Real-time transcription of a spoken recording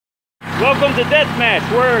Welcome to Deathmatch,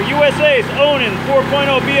 where USA's Onan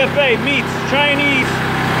 4.0 BFA meets Chinese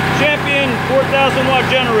champion 4,000 watt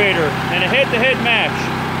generator in a head-to-head match.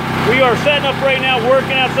 We are setting up right now,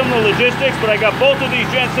 working out some of the logistics, but I got both of these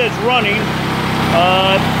gensets running.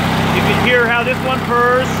 You can hear how this one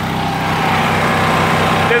purrs.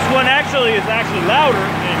 This one is actually louder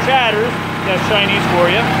and it chatters. That's Chinese for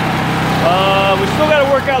you. We still got to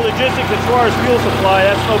work out logistics as far as fuel supply.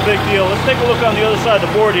 That's no big deal. Let's take a look on the other side of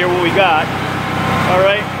the board here, what we got. All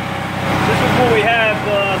right. This is what we have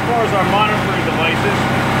as far as our monitoring devices.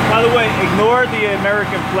 By the way, ignore the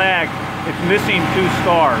American flag. It's missing 2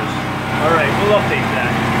 stars. All right, we'll update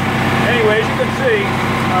that. Anyway, as you can see,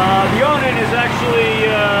 the Onan is actually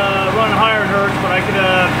running higher in hertz, but I could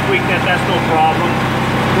tweak that. That's no problem.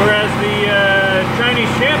 Whereas the Chinese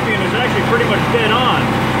champion is actually pretty much dead on.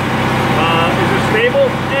 Is it stable?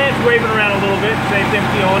 It's waving around a little bit. Same thing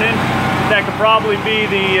with the Onan. That could probably be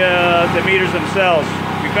the meters themselves.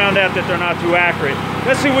 We found out that they're not too accurate.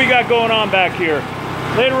 Let's see what we got going on back here.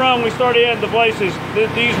 Later on, we started adding devices.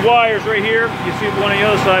 These wires right here, you see one on the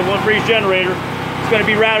other side, one for each generator. It's going to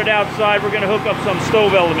be routed outside. We're going to hook up some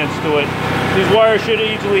stove elements to it. These wires should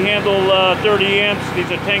easily handle 30 amps.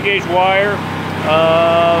 These are 10 gauge wire.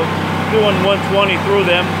 Doing 120 through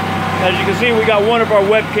them. As you can see, we got one of our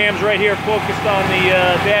webcams right here focused on the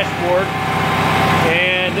dashboard.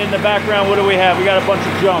 And in the background, what do we have? We got a bunch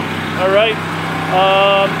of junk. All right.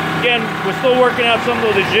 Again, we're still working out some of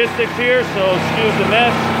the logistics here, so excuse the mess.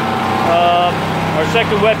 Our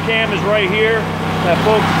second webcam is right here. That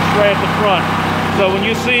focuses right at the front. So when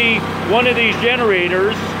you see one of these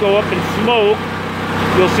generators go up in smoke,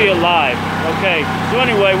 you'll see it live. Okay. So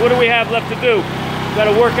anyway, what do we have left to do? We've got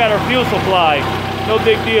to work out our fuel supply. No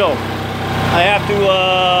big deal. I have to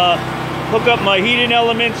hook up my heating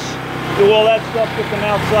elements, do all that stuff, get them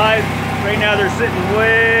outside. Right now they're sitting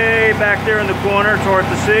way back there in the corner. It's hard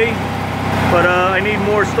to see. But I need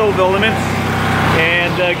more stove elements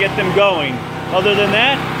and get them going. Other than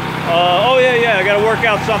that, oh yeah, I got to work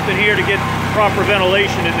out something here to get proper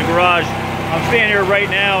ventilation in the garage. I'm standing here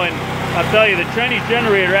right now, and I'll tell you, the Chinese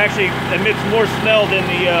generator actually emits more smell than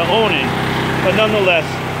the Onan. But nonetheless,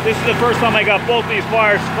 this is the first time I got both these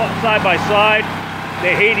wires side by side.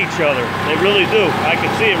 They hate each other. They really do. I can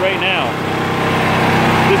see it right now.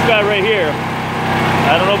 This guy right here,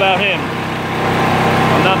 I don't know about him.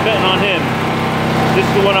 I'm not betting on him. This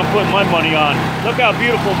is the one I'm putting my money on. Look how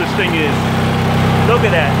beautiful this thing is. Look at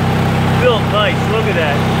that. Built nice. Look at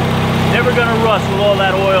that. Never gonna rust with all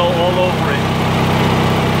that oil all over it.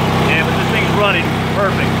 Yeah, but this thing's running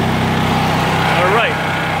perfect. All right.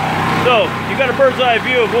 So, you got a bird's eye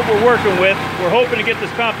view of what we're working with. We're hoping to get this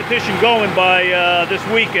competition going by this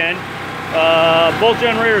weekend. Both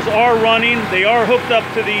generators are running. They are hooked up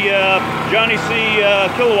to the Johnny C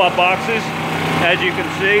kilowatt boxes, as you can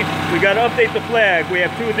see. We got to update the flag. We have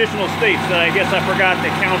 2 additional states that I guess I forgot to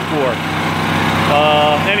count for.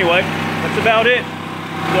 Anyway, that's about it.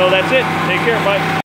 So that's it. Take care. Bye.